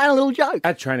 I was just saying a little joke.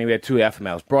 At training, we had 2 alpha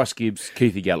males, Bryce Gibbs,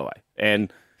 Keithy Galloway.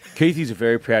 And Keithy's a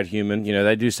very proud human. You know,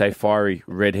 they do say fiery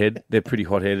redhead. They're pretty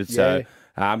hot-headed. So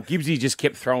Gibbsy just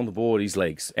kept throwing the ball at his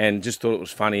legs and just thought it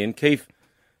was funny. And Keith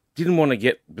didn't want to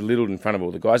get belittled in front of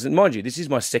all the guys. And mind you, this is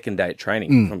my second day at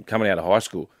training from coming out of high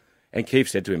school. And Keith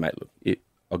said to him, mate, look,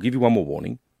 I'll give you one more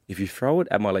warning. If you throw it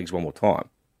at my legs one more time,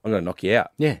 I'm going to knock you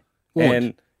out. Yeah.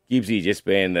 And Gibbsy, just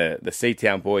being the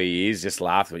Seatown boy he is, just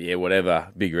laughed, yeah, whatever,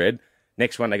 big red.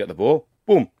 Next one, they got the ball,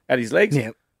 boom, at his legs.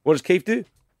 Yeah. What does Keith do?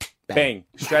 Bang,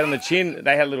 straight on the chin.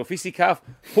 They had a little fisticuff.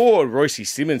 Poor Royce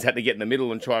Simmons had to get in the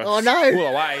middle and try and pull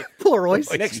away. Poor Royce.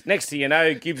 Next thing you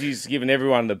know, Gibbsy's giving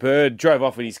everyone the bird, drove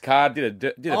off in his car, did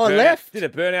a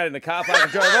burnout in the car park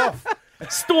and drove off.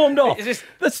 Stormed off. It's just-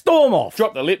 the storm off.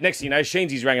 Dropped the lip. Next thing you know,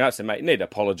 Sheensy's rang up and said, mate, you need to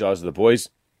apologise to the boys.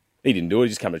 He didn't do it. He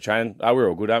just come to training. Oh, we're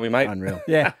all good, aren't we, mate? Unreal.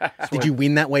 Yeah. Did you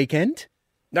win that weekend?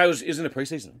 No, it was in the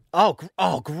preseason.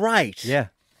 Oh, great. Yeah.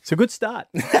 It's a good start.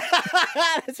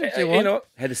 That's what you You want. know what?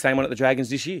 Had the same one at the Dragons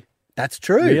this year. That's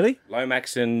true. Really?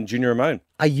 Lomax and Junior Ramon.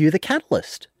 Are you the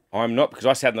catalyst? I'm not, because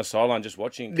I sat on the sideline just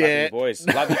watching, clapping the boys.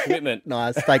 Love your commitment.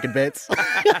 Nice, taking bets.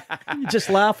 You're just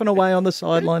laughing away on the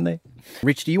sideline there.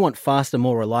 Rich, do you want faster,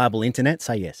 more reliable internet?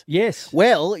 Say yes. Yes.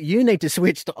 Well, you need to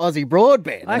switch to Aussie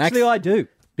Broadband. And Actually, I do.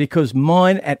 Because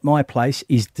mine at my place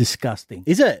is disgusting.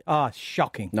 Is it? Ah,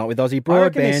 shocking. Not with Aussie I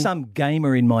reckon there's Broadband. some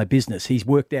gamer in my business. He's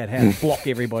worked out how to block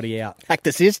everybody out. Hack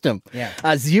the system. Yeah.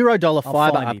 $0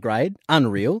 fibre find it. upgrade.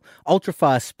 Unreal. Ultra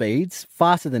fast speeds.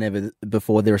 Faster than ever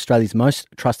before. They're Australia's most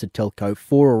trusted telco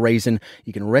for a reason.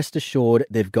 You can rest assured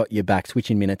they've got your back. Switch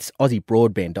in minutes.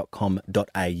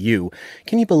 AussieBroadband.com.au.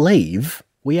 Can you believe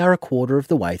we are a quarter of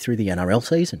the way through the NRL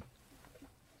season?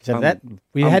 So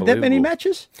we had that many Unbelievable.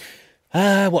 matches?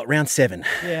 Round 7.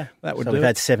 Yeah, that would So do we've it.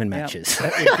 had 7 Yeah, matches.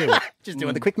 that would do it. Just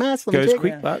doing the quick maths. Let me Goes check.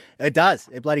 quick, but It does.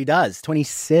 It bloody does.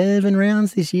 27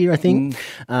 rounds this year, I think.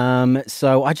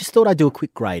 So I just thought I'd do a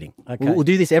quick grading. Okay. We'll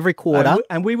do this every quarter.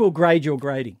 And we will grade your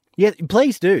grading. Yeah,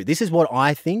 please do. This is what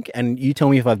I think, and you tell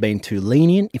me if I've been too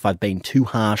lenient, if I've been too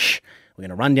harsh. We're going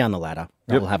to run down the ladder.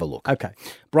 And we'll have a look. Okay.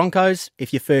 Broncos,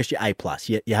 if you're first, you're A+.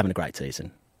 You're having a great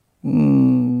season.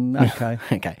 Okay.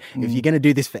 Okay. If you're going to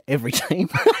do this for every team...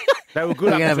 They were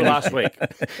good up until last week.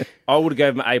 I would have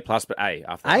gave them A+, but A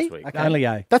after last week. Okay. Only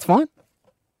A. That's fine.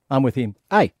 I'm with him.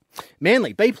 A.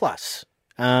 Manly, B+.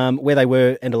 Where they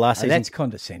were end of last season. That's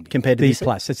condescending. Compared to B+. this.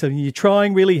 That's you're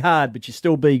trying really hard, but you're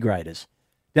still B graders.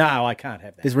 No, I can't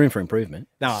have that. There's room for improvement.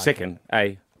 No. Second,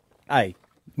 A. A.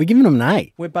 We're giving them an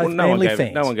A. We're both Well, no one Manly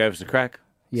fans. No one gave us a crack.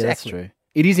 Yeah, Exactly. that's true.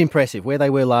 It is impressive where they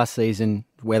were last season,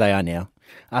 where they are now.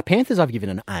 Panthers, I've given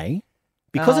an A.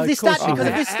 Because of this course stat. you Because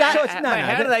have. of this stat.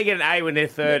 How do they get an A when they're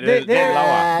third They're- and they're lower?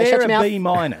 shut They're your a mouth. B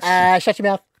minus. Shut your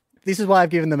mouth. This is why I've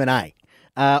given them an A.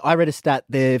 I read a stat.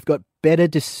 They've got better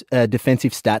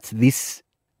defensive stats this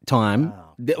time,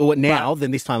 or now,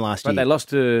 than this time last But they year. lost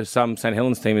to some St.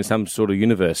 Helens team in some sort of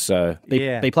universe, so...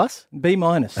 Yeah. B+? B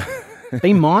minus.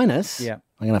 B minus? Yeah.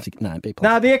 I'm going to have to... No, B+.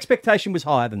 No, the expectation was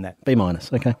higher than that. B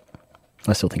minus. Okay.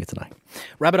 I still think it's an A.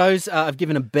 Rabbitohs, I've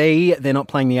given a B. They're not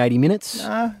playing the 80 minutes.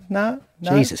 No.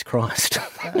 Jesus Christ.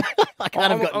 I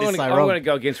can't have gotten this so I'm wrong. going to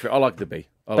go against it. I like the B.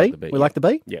 I B? like the B. We like the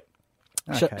B? Yeah.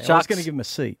 Okay. I was Sharks? going to give them a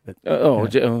C, but No,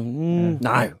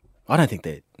 I don't think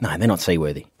they're... No, they're not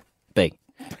C-worthy. B.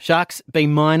 Sharks, B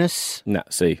minus. No,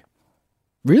 C.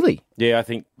 Really? Yeah, I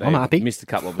think they I'm happy. missed a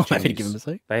couple of I'm happy to opportunities. give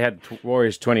them a C. They had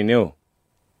Warriors 20-0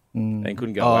 and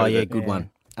couldn't go Oh, away with yeah, it. good one.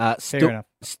 Fair enough.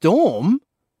 Storm,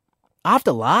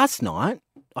 after last night,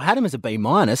 I had him as a B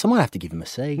minus. I might have to give him a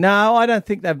C. no, I don't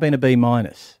think they've been a B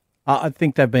minus. I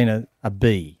think they've been a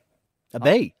B. A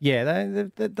B. Yeah,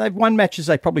 they've won matches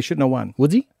they probably shouldn't have won.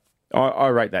 Woodsy? I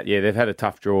rate that. Yeah, they've had a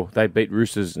tough draw. They beat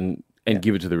Roosters and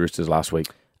give it to the Roosters last week.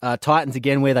 Titans,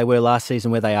 again, where they were last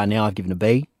season, where they are now, I've given a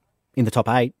B. In the top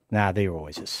 8. Nah, they're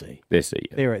always a C. They're C.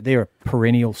 Yeah. They're a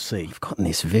perennial C. I've gotten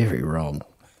this very wrong.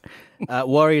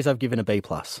 Warriors, I've given a B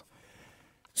plus.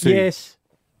 C. Yes.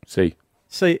 C.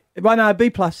 C. Well, no, B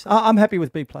plus. I'm happy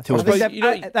with B plus. I Well,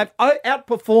 think they've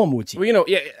outperformed Woodsy. Well, you know,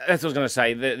 yeah, that's what I was going to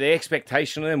say. The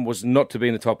expectation of them was not to be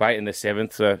in the top 8 in the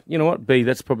 7th. So, you know what? B,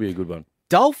 that's probably a good one.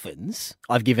 Dolphins,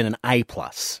 I've given an A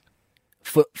plus.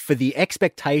 For the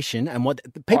expectation and what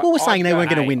people were saying, they weren't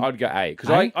going to win. I'd go A because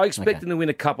A? I expect them to win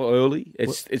a couple early.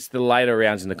 It's the later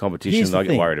rounds in the competition Here's that I the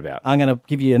get thing. worried about. I'm going to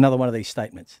give you another one of these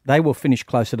statements. They will finish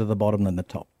closer to the bottom than the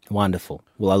top. Wonderful.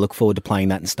 Well, I look forward to playing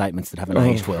that in statements that haven't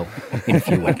aged well in a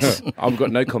few weeks. I've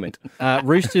got no comment.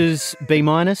 Roosters, B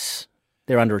minus.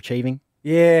 They're underachieving.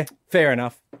 Yeah, fair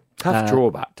enough. Tough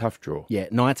draw, but tough draw. Yeah,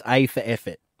 Knights, A for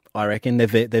effort. I reckon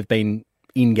they've been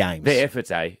in games. Their efforts,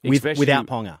 A. Without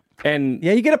Ponga. And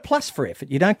Yeah, you get a plus for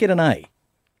effort. You don't get an A.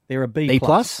 They're a B, B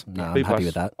plus? No, I'm B happy plus.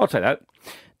 with that. I'll take that.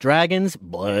 Dragons,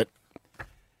 blurt.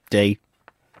 D.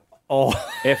 Oh,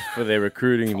 F for their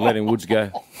recruiting and letting Woods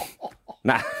go.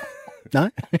 Nah.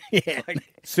 No? Yeah.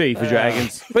 C for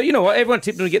Dragons. But you know what? Everyone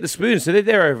tipped them to get the spoon, so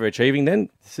they're overachieving then.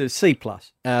 so C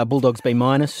plus. Bulldogs, B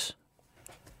minus.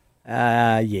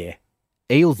 Yeah.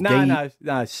 Eels, D.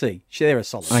 No, C. They're a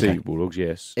solid. C Bulldogs,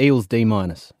 yes. Eels, D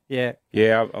minus. Yeah.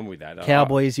 Yeah, I'm with that.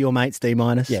 Cowboys, your mates, D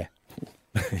minus. Yeah.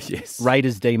 Yes.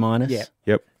 Raiders, D minus. Yeah.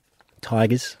 Yep.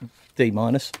 Tigers. D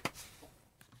minus.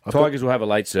 Tigers will have a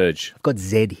late surge. I've got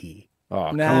Z here. Oh,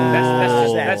 come No.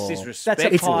 on. That's disrespect.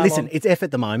 That's a It's, pile listen, on. it's F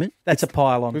at the moment. That's a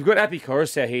pile on. We've got Appy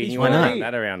Coruscant here, and you I want to know. run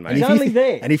that around, mate. He's if you only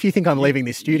there. And if you think I'm leaving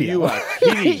this studio, You are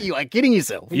kidding. you are kidding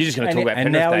yourself. You're just going to talk about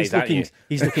and Penrith now days, aren't you?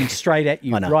 he's looking straight at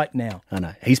you I know. right now. I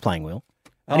know. He's playing well.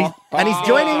 And he's Oh,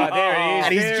 joining, there it is.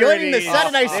 and he's There joining it the is.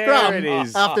 Saturday There scrum it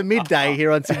is. after midday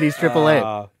here on Sydney's Triple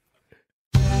M.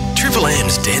 Triple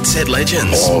M's Dead Set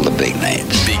Legends. All the big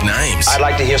names. Big names. I'd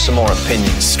like to hear some more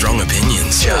opinions. Strong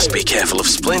opinions. Just be careful of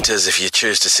splinters if you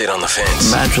choose to sit on the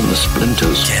fence. Imagine the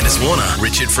splinters. Candace Warner,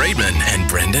 Richard Friedman, and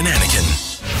Brendan Anakin.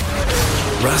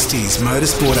 Rusty's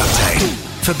Motorsport Update.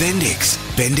 For Bendix,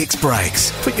 Bendix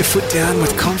Brakes. Put your foot down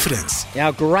with confidence.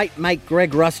 Our great mate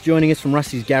Greg Rust joining us from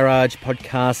Rusty's Garage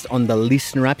podcast on the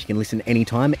Listener app. You can listen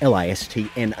anytime.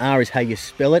 LASTNR is how you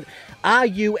spell it.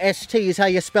 RUST is how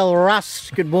you spell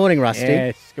Rust. Good morning, Rusty.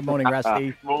 Yes. Good morning,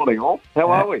 Rusty. Morning, all. How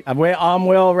are we? I'm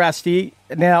well, Rusty.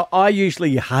 Now, I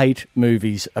usually hate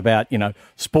movies about,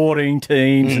 sporting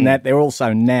teams and that. They're all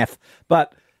so naff.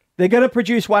 But they're going to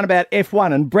produce one about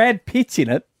F1 and Brad Pitt's in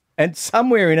it. And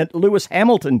somewhere in it, Lewis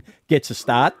Hamilton gets a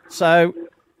start. So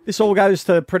this all goes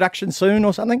to production soon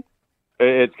or something?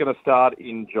 It's going to start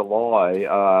in July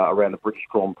around the British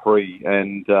Grand Prix,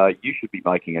 and you should be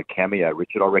making a cameo,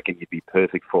 Richard. I reckon you'd be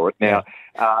perfect for it. Now,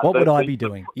 What would I be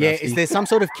doing? Yeah, Rusty? is there some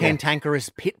sort of cantankerous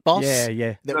pit boss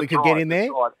Yeah. that we could get in there?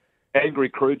 That's right. angry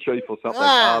crew chief or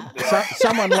something.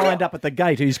 Someone lined up at the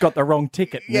gate who's got the wrong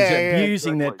ticket and is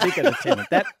abusing their ticket attendant.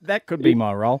 That could be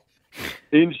my role.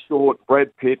 In short,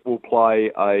 Brad Pitt will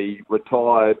play a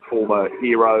retired former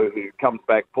hero who comes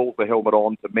back, pulls the helmet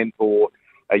on to mentor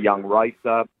a young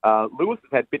racer. Lewis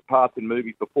has had bit parts in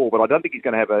movies before, but I don't think he's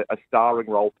going to have a starring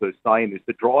role per se in this.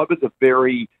 The drivers are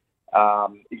very,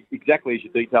 exactly as you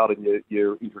detailed in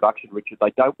your introduction, Richard,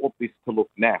 they don't want this to look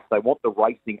naff. They want the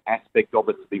racing aspect of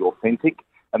it to be authentic,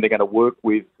 and they're going to work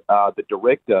with the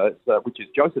director, which is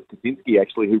Joseph Kosinski,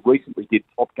 actually, who recently did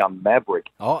Top Gun Maverick.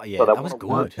 Oh, yeah, so that was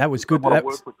good. That was good.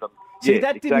 See,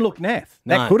 that didn't look naff.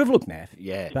 That could have looked naff.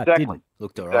 Yeah, but exactly. didn't.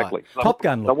 Looked all right. Exactly. Top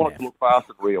Gun They looked want it naff. to look fast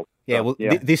and real. Yeah, well,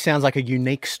 this sounds like a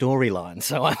unique storyline,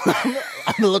 so I'm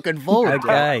looking forward to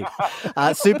it. Okay.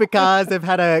 Supercars, they've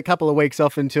had a couple of weeks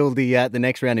off until the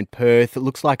next round in Perth. It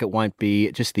looks like it won't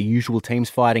be just the usual teams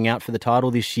fighting out for the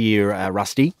title this year,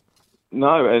 Rusty.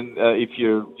 No, and if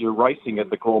you're racing at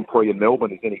the Grand Prix in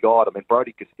Melbourne, is any guide, I mean,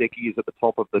 Brody Kostecki is at the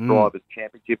top of the Drivers'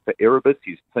 Championship for Erebus.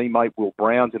 His teammate Will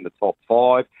Brown's in the top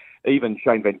 5. Even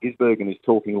Shane Van Gisbergen is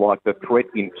talking like the threat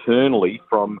internally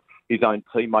from his own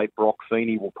teammate Brock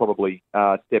Feeney will probably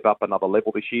step up another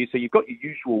level this year. So you've got your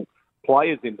usual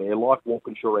players in there, like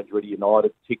Walkinshaw, Andretti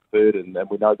United, Tickford, and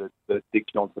we know that Dick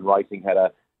Johnson Racing had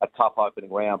a tough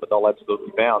opening round, but they'll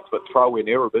absolutely bounce. But throw in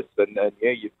Erebus, and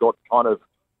you've got kind of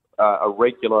a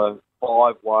regular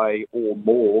 5-way or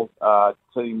more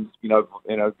teams,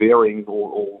 varying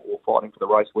or fighting for the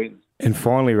race wins. And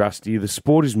finally, Rusty, the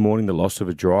sport is mourning the loss of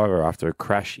a driver after a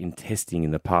crash in testing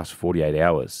in the past 48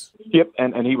 hours. Yep,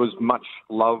 and he was much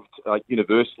loved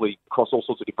universally across all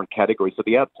sorts of different categories. So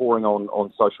the outpouring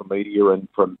on social media and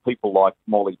from people like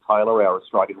Molly Taylor, our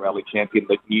Australian rally champion,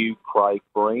 that knew Craig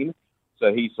Breen.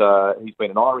 So he's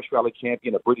been an Irish rally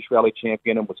champion, a British rally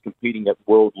champion, and was competing at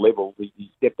world level.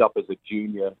 He stepped up as a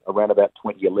junior around about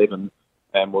 2011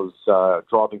 and was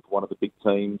driving for one of the big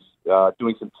teams,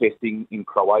 doing some testing in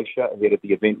Croatia ahead of the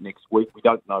event next week. We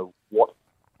don't know what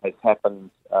has happened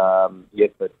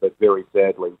yet, but very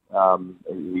sadly,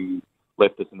 he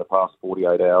left us in the past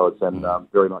 48 hours, and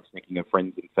very much thinking of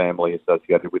friends and family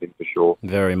associated with him for sure.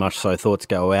 Very much so. Thoughts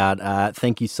go out.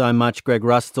 Thank you so much, Greg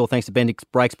Rust. All thanks to Bendix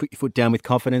Brakes. Put your foot down with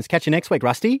confidence. Catch you next week,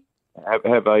 Rusty. Have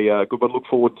a good one. Look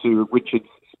forward to Richard's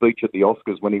speech at the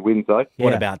Oscars when he wins, eh? Yeah.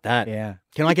 What about that? Yeah.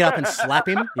 Can I get up and slap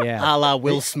him? Yeah. A la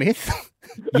Will Smith?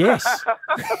 Yes.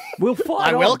 We'll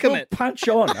fight. I welcome we'll it. Punch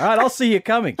on. All right, I'll see you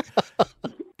coming.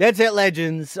 Dead Set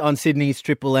Legends on Sydney's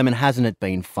Triple M, and hasn't it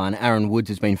been fun? Aaron Woods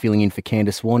has been filling in for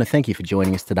Candice Warner. Thank you for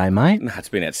joining us today, mate. No, it's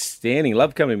been outstanding.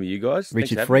 Love coming with you guys.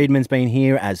 Richard Friedman's been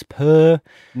here as per.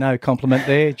 No compliment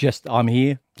there. Just I'm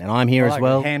here. And I'm here as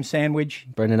well. Ham sandwich.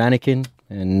 Brendan Anakin.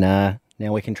 And now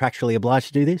we're contractually obliged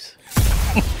to do this.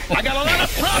 I got a lot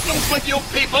of problems with you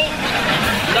people.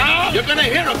 Now you're going to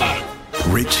hear about it.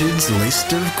 Richard's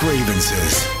list of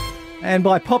grievances. And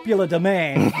by popular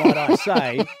demand, might I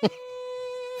say,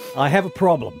 I have a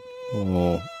problem.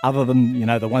 Oh. Other than,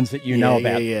 the ones that you know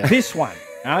about. Yeah. This one,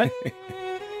 right?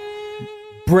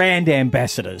 Brand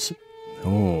ambassadors.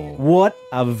 Oh. What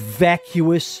a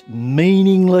vacuous,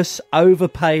 meaningless,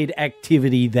 overpaid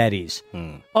activity that is.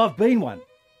 I've been one.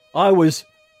 I was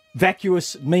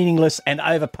vacuous, meaningless, and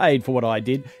overpaid for what I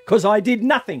did because I did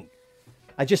nothing.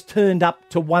 I just turned up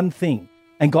to one thing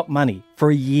and got money for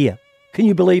a year. Can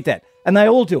you believe that? And they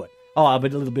all do it. Oh, I'll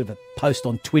put a little bit of a post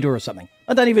on Twitter or something.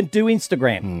 I don't even do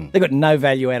Instagram. They got no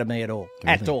value out of me at all.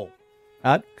 Really? At all.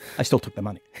 Right? I still took the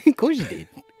money. Of course you did.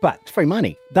 But it's free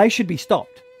money. They should be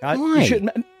stopped. Right? Why?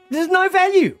 There's no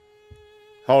value.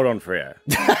 Hold on, Freo.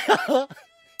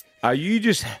 Are you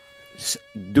just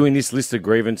doing this list of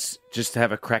grievance just to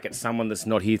have a crack at someone that's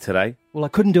not here today? Well, I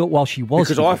couldn't do it while she was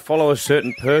Because here. I follow a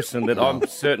certain person that I'm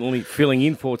certainly filling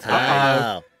in for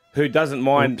today, who doesn't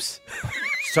mind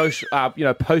social,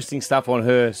 posting stuff on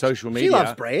her social media. She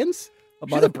loves brands.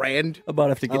 She's a brand. I might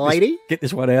have to lady. Get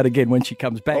this one out again when she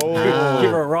comes back. Oh. Give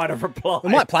her a right of reply.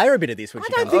 We might play her a bit of this when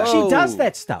she I comes don't back. think she does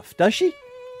that stuff, does she?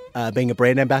 Being a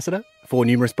brand ambassador for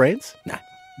numerous brands? No.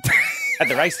 At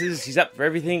the races, she's up for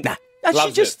everything. Nah.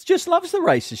 She just loves the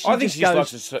races. I think she just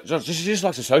likes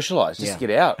to socialise, just to get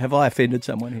out. Have I offended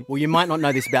someone here? Well, you might not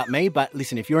know this about me, but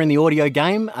listen, if you're in the audio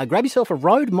game, grab yourself a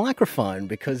Rode microphone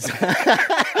because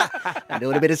I'm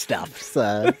doing a bit of stuff.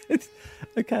 So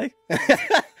Okay.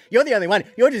 You're the only one.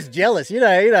 You're just jealous. You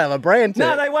don't have a brand.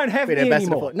 No, they won't have me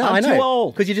anymore. No, I'm I know. too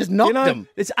old. Because you just knocked them.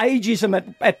 There's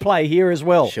ageism at play here as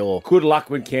well. Sure. Good luck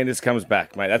when Candice comes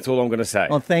back, mate. That's all I'm going to say.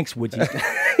 Oh, thanks, Woodsy.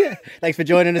 Thanks for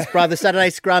joining us, brother. Saturday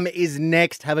Scrum is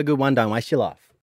next. Have a good one. Don't waste your life.